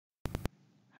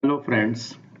Hello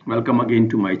friends, welcome again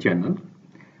to my channel,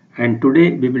 and today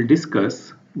we will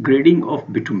discuss grading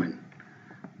of bitumen.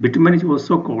 Bitumen is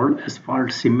also called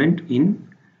asphalt cement in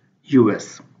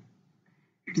US.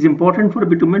 It is important for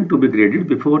bitumen to be graded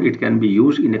before it can be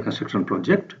used in a construction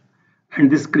project,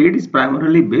 and this grade is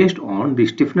primarily based on the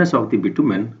stiffness of the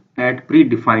bitumen at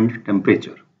predefined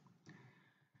temperature.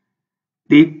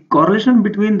 The correlation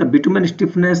between the bitumen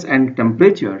stiffness and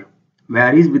temperature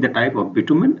varies with the type of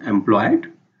bitumen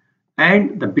employed,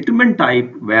 and the bitumen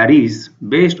type varies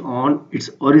based on its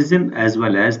origin as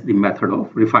well as the method of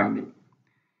refining.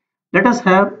 Let us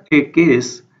have a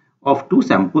case of two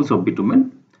samples of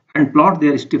bitumen and plot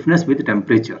their stiffness with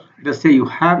temperature. Let us say you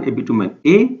have a bitumen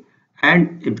A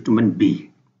and a bitumen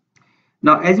B.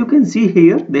 Now, as you can see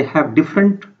here, they have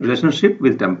different relationship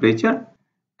with temperature.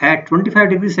 At 25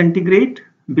 degrees centigrade,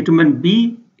 bitumen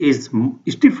B is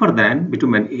stiffer than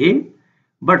bitumen A,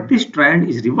 but this trend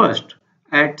is reversed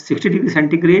at 60 degrees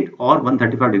centigrade or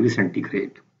 135 degrees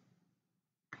centigrade.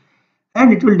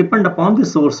 And it will depend upon the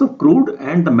source of crude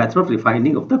and the method of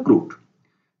refining of the crude.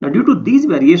 Now, due to these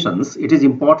variations, it is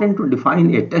important to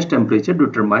define a test temperature to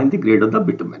determine the grade of the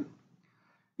bitumen.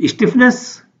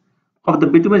 Stiffness of the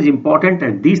bitumen is important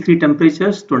at these three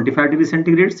temperatures: 25 degrees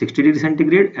centigrade, 60 degrees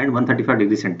centigrade and 135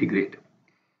 degrees centigrade.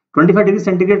 25 degrees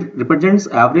centigrade represents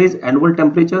average annual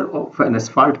temperature of an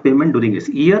asphalt pavement during a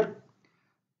year.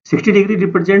 60 degree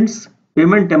represents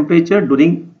pavement temperature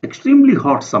during extremely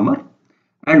hot summer,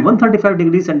 and 135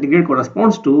 degrees centigrade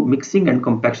corresponds to mixing and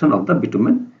compaction of the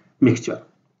bitumen mixture.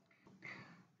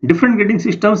 Different grading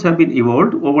systems have been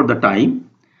evolved over the time,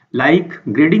 like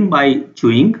grading by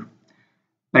chewing,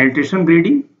 penetration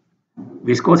grading,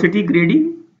 viscosity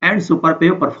grading, and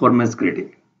Superpave Performance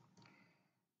Grading.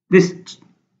 This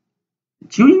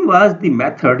chewing was the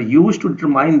method used to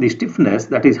determine the stiffness,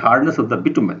 that is hardness of the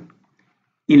bitumen,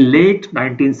 in late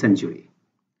 19th century.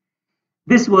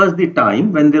 This was the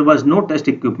time when there was no test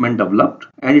equipment developed,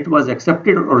 and it was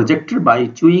accepted or rejected by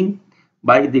chewing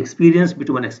by the experienced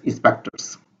bitumen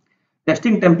inspectors.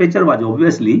 Testing temperature was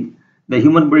obviously the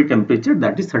human body temperature,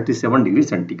 that is 37 degrees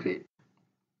centigrade.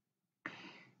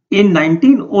 In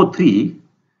 1903,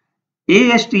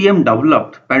 ASTM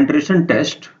developed penetration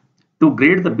test to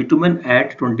grade the bitumen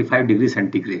at 25 degrees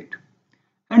centigrade.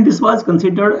 And this was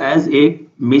considered as a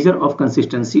measure of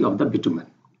consistency of the bitumen.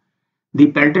 The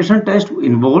penetration test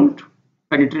involved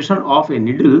penetration of a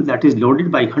needle that is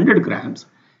loaded by 100 grams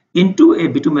into a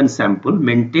bitumen sample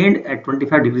maintained at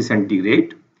 25 degrees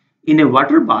centigrade in a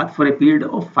water bath for a period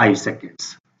of 5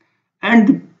 seconds. And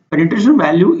the penetration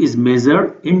value is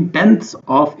measured in tenths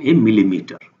of a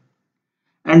millimeter.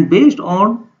 And based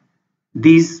on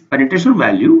these penetration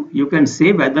value, you can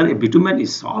say whether a bitumen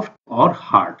is soft or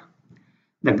hard.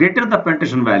 The greater the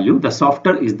penetration value, the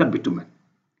softer is the bitumen.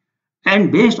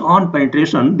 And based on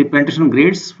penetration, the penetration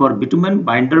grades for bitumen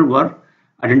binder were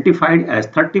identified as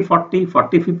 30-40,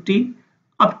 40-50,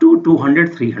 up to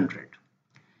 200-300.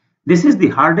 This is the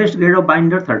hardest grade of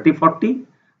binder, 30-40,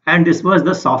 and this was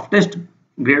the softest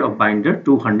grade of binder,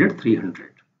 200-300.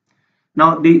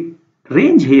 Now, the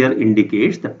range here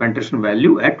indicates the penetration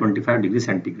value at 25 degrees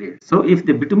centigrade. So, if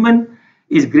the bitumen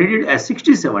is graded as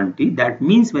 60-70, that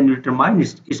means when you determine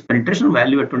its penetration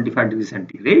value at 25 degrees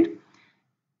centigrade,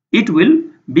 it will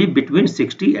be between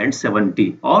 60 and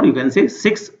 70, or you can say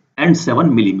 6 and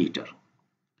 7 millimeter.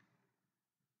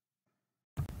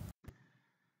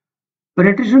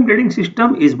 Penetration grading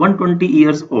system is 120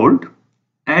 years old,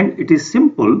 and it is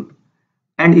simple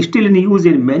and still in use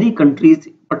in many countries,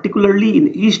 particularly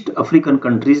in East African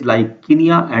countries like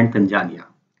Kenya and Tanzania.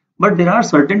 But there are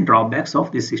certain drawbacks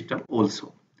of this system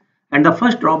also. And the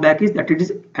first drawback is that it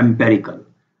is empirical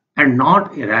and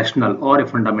not a rational or a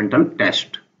fundamental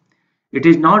test. It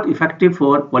is not effective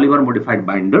for polymer modified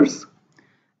binders,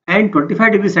 and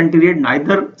 25 degrees centigrade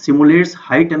neither simulates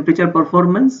high temperature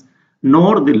performance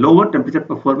nor the lower temperature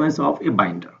performance of a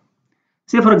binder.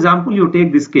 Say for example, you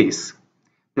take this case.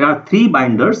 There are three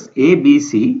binders A, B,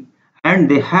 C, and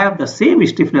they have the same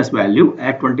stiffness value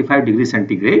at 25 degrees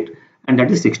centigrade, and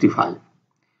that is 65.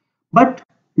 But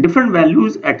different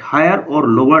values at higher or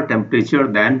lower temperature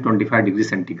than 25 degrees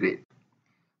centigrade.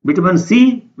 Bitumen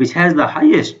C, which has the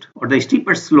highest or the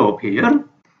steepest slope here,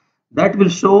 that will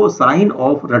show sign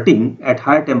of rutting at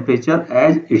high temperature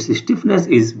as its stiffness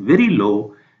is very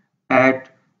low at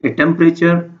a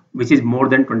temperature which is more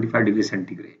than 25 degrees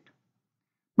centigrade.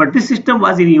 But this system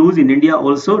was in use in India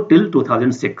also till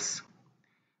 2006.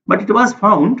 But it was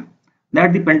found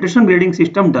that the penetration grading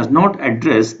system does not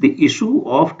address the issue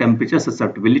of temperature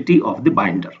susceptibility of the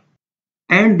binder.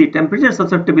 And the temperature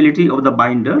susceptibility of the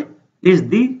binder is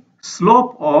the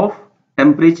slope of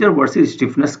temperature versus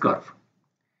stiffness curve.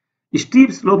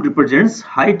 Steep slope represents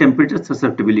high temperature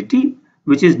susceptibility,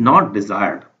 which is not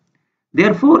desired.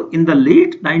 Therefore, in the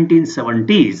late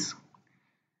 1970s,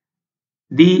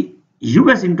 the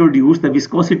US introduced the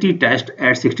viscosity test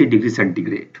at 60 degrees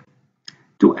centigrade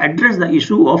to address the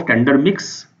issue of tender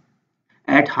mix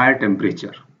at higher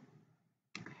temperature.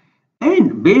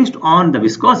 And based on the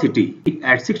viscosity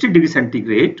at 60 degrees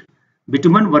centigrade,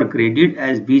 bitumen were graded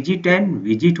as VG10,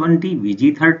 VG20,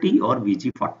 VG30 or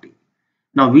VG40.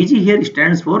 Now VG here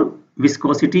stands for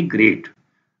viscosity grade,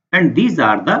 and these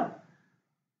are the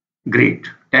grade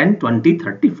 10, 20,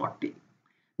 30, 40.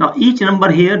 Now each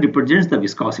number here represents the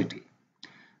viscosity.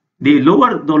 The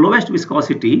lowest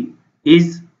viscosity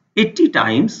is 80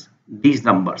 times these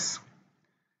numbers.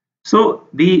 So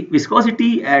the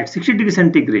viscosity at 60 degrees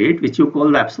centigrade, which you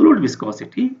call the absolute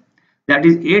viscosity, that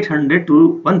is 800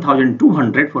 to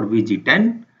 1200 for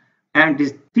VG10 and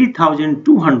is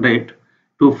 3200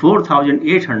 to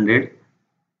 4800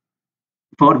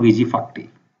 for VG40.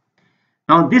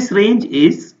 Now this range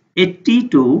is 80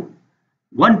 to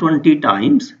 120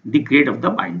 times the grade of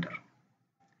the binder.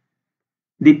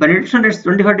 The penetration at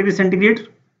 25 degrees centigrade,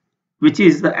 which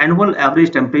is the annual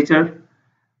average temperature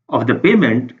of the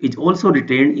pavement, is also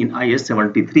retained in IS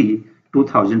 73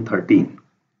 2013.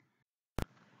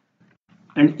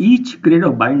 And each grade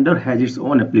of binder has its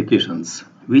own applications.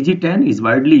 VG10 is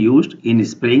widely used in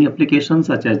spraying applications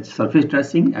such as surface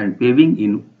dressing and paving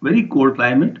in very cold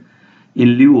climate in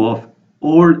lieu of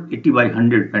old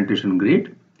 80/100 penetration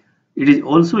grade. It is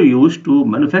also used to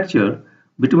manufacture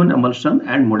bitumen emulsion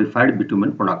and modified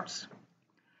bitumen products.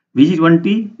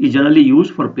 VG20 is generally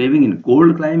used for paving in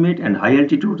cold climate and high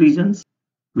altitude regions.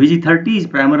 VG30 is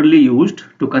primarily used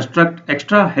to construct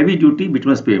extra heavy duty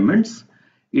bituminous pavements.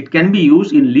 It can be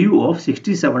used in lieu of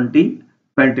 60/70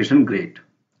 penetration grade.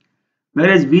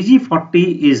 Whereas VG40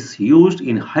 is used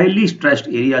in highly stressed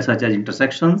areas such as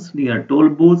intersections, near toll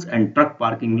booths and truck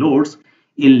parking loads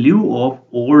in lieu of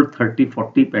old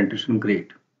 30/40 penetration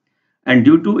grade. And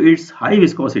due to its high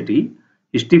viscosity,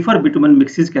 stiffer bitumen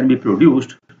mixes can be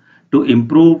produced to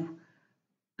improve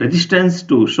resistance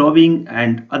to shoving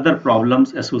and other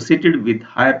problems associated with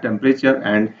higher temperature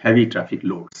and heavy traffic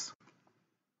loads.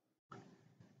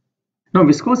 Now,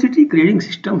 viscosity grading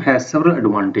system has several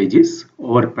advantages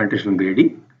over penetration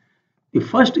grading. The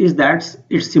first is that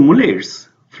it simulates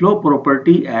flow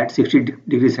property at 60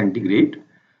 degrees centigrade,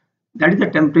 that is the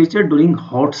temperature during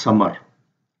hot summer.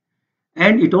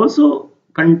 And it also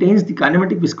contains the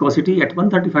kinematic viscosity at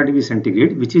 135 degrees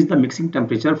centigrade, which is the mixing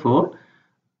temperature for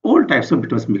all types of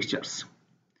bituminous mixtures.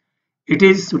 It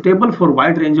is suitable for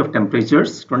wide range of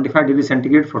temperatures, 25 degrees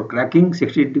centigrade for cracking,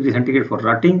 60 degrees centigrade for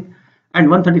rutting, and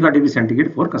 135 degrees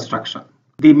centigrade for construction.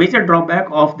 The major drawback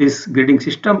of this grading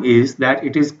system is that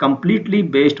it is completely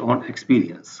based on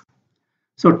experience.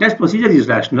 So test procedure is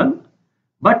rational,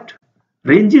 but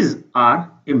ranges are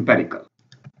empirical.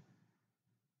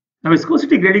 Now,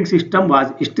 viscosity grading system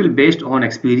was still based on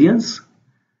experience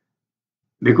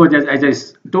because as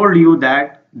I told you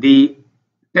that the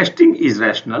testing is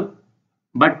rational,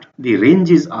 but the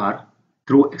ranges are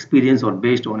through experience or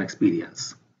based on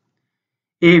experience.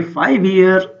 A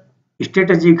 5-year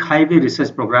strategic highway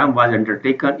research program was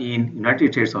undertaken in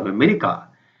United States of America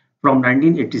from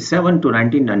 1987 to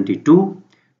 1992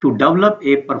 to develop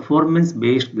a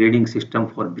performance-based grading system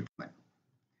for bitumen.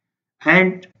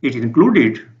 And it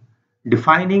included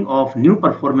defining of new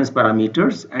performance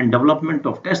parameters and development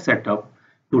of test setup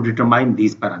to determine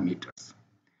these parameters.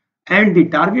 And the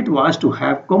target was to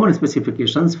have common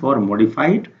specifications for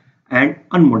modified and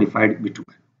unmodified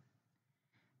bitumen.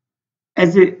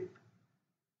 As a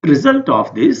result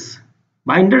of this,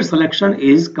 binder selection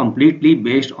is completely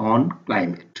based on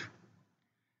climate.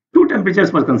 Two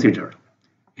temperatures were considered,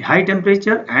 a high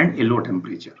temperature and a low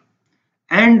temperature.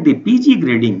 And the PG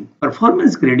grading,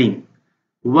 performance grading,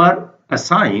 were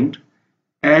assigned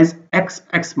as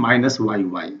XX minus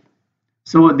YY.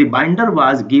 So the binder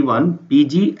was given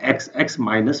PG XX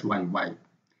minus YY.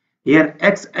 Here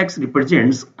XX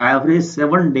represents average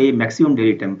 7-day maximum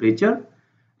daily temperature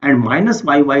and minus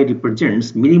YY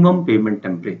represents minimum pavement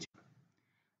temperature.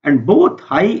 And both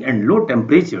high and low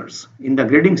temperatures in the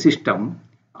grading system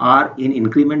are in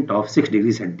increment of 6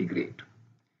 degrees centigrade.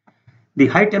 The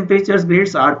high temperatures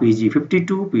grades are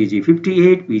PG52,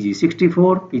 PG58,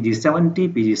 PG64,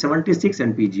 PG70, PG76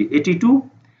 and PG82,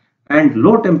 and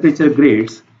low temperature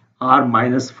grades are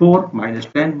 -4,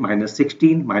 -10,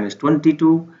 -16,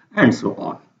 -22 and so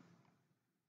on.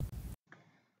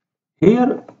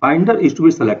 Here binder is to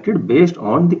be selected based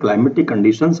on the climatic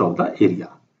conditions of the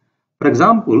area. For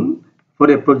example,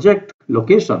 for a project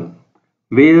location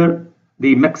where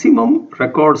The maximum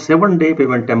record 7-day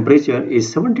pavement temperature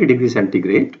is 70 degrees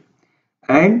centigrade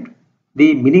and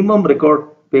the minimum record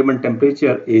pavement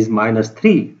temperature is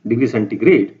 -3 degrees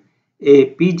centigrade. A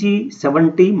PG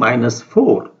 70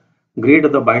 -4 grade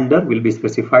of the binder will be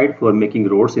specified for making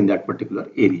roads in that particular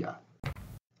area.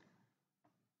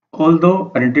 Although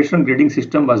penetration grading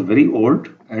system was very old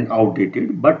and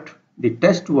outdated, but the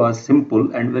test was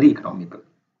simple and very economical.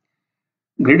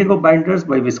 Grading of binders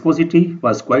by viscosity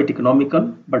was quite economical,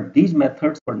 but these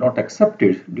methods were not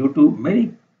accepted due to many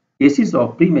cases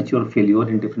of premature failure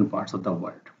in different parts of the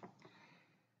world.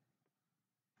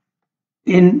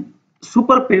 In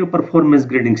Superpave Performance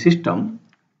Grading System,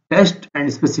 tests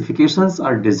and specifications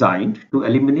are designed to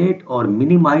eliminate or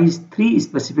minimize 3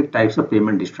 specific types of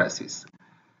pavement distresses: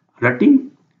 rutting,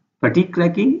 fatigue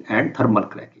cracking, and thermal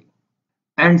cracking.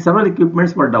 And several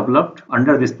equipments were developed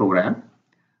under this program.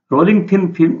 Rolling thin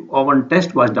film oven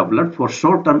test was developed for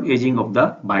short-term aging of the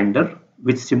binder,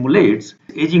 which simulates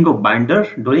aging of binder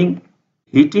during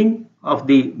heating of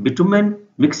the bitumen,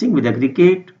 mixing with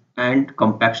aggregate, and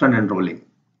compaction and rolling.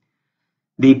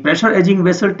 The pressure aging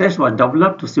vessel test was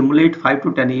developed to simulate 5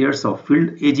 to 10 years of field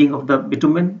aging of the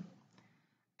bitumen.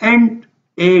 And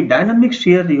a dynamic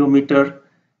shear rheometer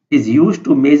is used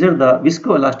to measure the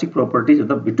viscoelastic properties of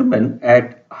the bitumen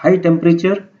at high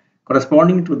temperature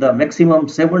corresponding to the maximum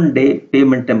 7-day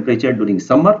pavement temperature during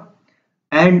summer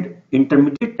and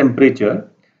intermediate temperature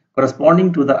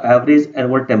corresponding to the average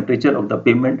annual temperature of the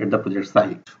pavement at the project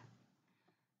site.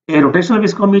 A rotational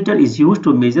viscometer is used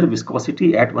to measure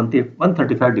viscosity at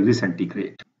 135 degrees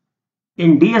centigrade.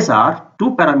 In DSR,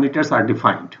 2 parameters are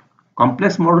defined: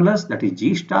 complex modulus, that is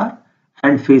G star,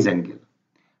 and phase angle.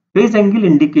 Phase angle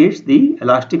indicates the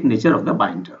elastic nature of the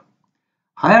binder.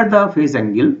 Higher the phase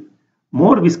angle,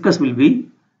 more viscous will be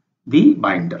the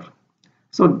binder.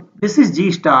 So this is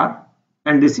G star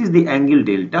and this is the angle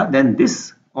delta. Then this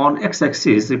on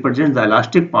x-axis represents the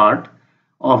elastic part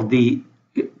of the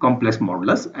complex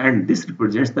modulus and this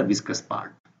represents the viscous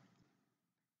part.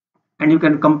 And you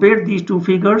can compare these two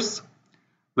figures.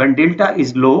 When delta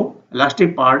is low,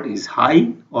 elastic part is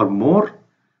high or more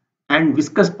and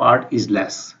viscous part is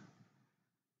less.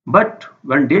 But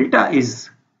when delta is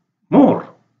more,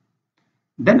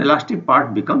 then elastic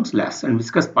part becomes less and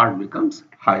viscous part becomes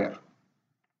higher.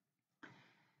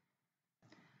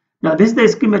 Now this is the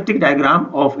schematic diagram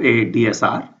of a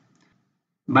DSR.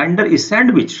 Binder is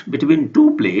sandwiched between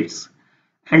 2 plates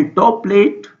and top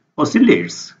plate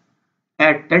oscillates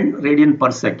at 10 radian per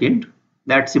second.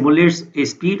 That simulates a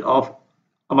speed of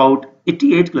about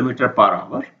 88 km per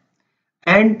hour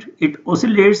and it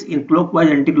oscillates in clockwise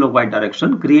and anti-clockwise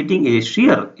direction, creating a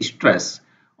shear stress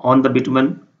on the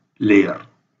bitumen layer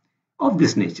of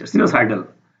this nature. Sinusoidal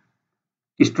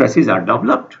stresses are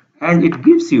developed and it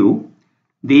gives you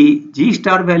the G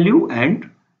star value and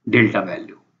delta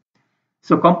value.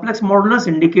 So complex modulus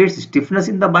indicates stiffness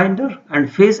in the binder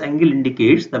and phase angle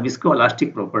indicates the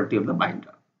viscoelastic property of the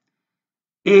binder.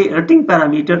 A Rutting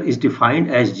parameter is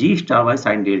defined as G star by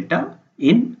sin delta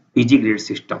in PG grade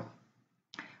system.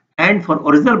 And for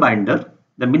original binder,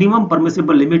 the minimum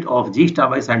permissible limit of G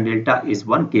star by sin delta is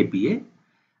 1 kPa.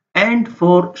 And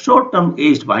for short-term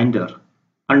aged binder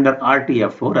under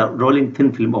RTF4, a rolling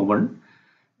thin film oven,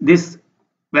 this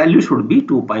value should be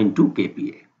 2.2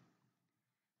 kPa.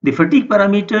 The fatigue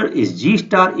parameter is G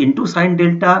star into sin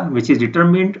delta, which is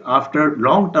determined after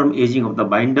long-term aging of the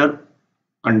binder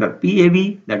under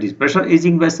PAV, that is pressure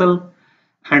aging vessel,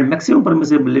 and maximum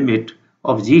permissible limit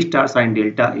of G star sin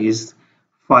delta is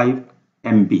 5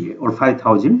 MPa or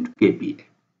 5000 kPa.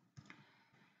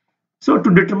 So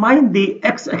to determine the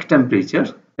X temperature,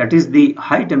 that is the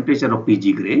high temperature of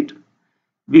PG grade,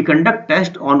 we conduct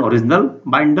test on original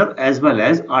binder as well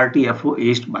as RTFO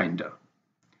aged binder.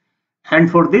 And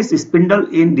for this, spindle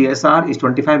in DSR is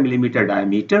 25 mm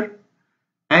diameter.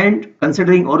 And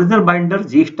considering original binder,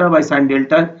 G star by sin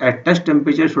delta at test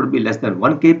temperature should be less than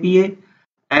 1 kPa.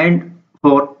 And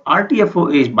for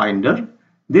RTFO aged binder,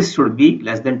 this should be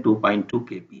less than 2.2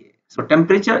 kPa. So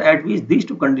temperature at which these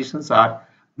two conditions are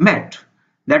met,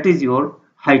 that is your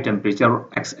high temperature or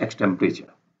X temperature.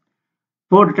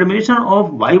 For determination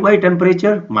of YY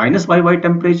temperature, minus YY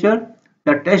temperature,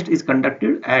 the test is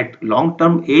conducted at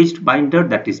long-term aged binder,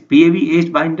 that is PAV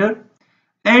aged binder,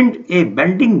 and a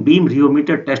bending beam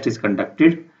rheometer test is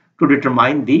conducted to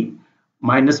determine the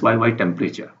minus YY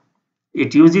temperature.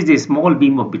 It uses a small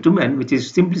beam of bitumen which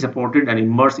is simply supported and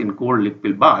immersed in cold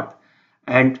liquid bath,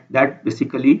 and that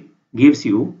basically gives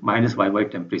you minus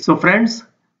YY temperature. So friends,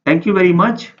 thank you very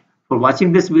much for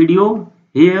watching this video.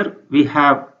 Here we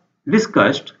have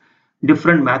discussed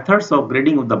different methods of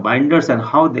grading of the binders and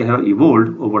how they have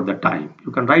evolved over the time.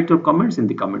 You can write your comments in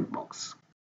the comment box.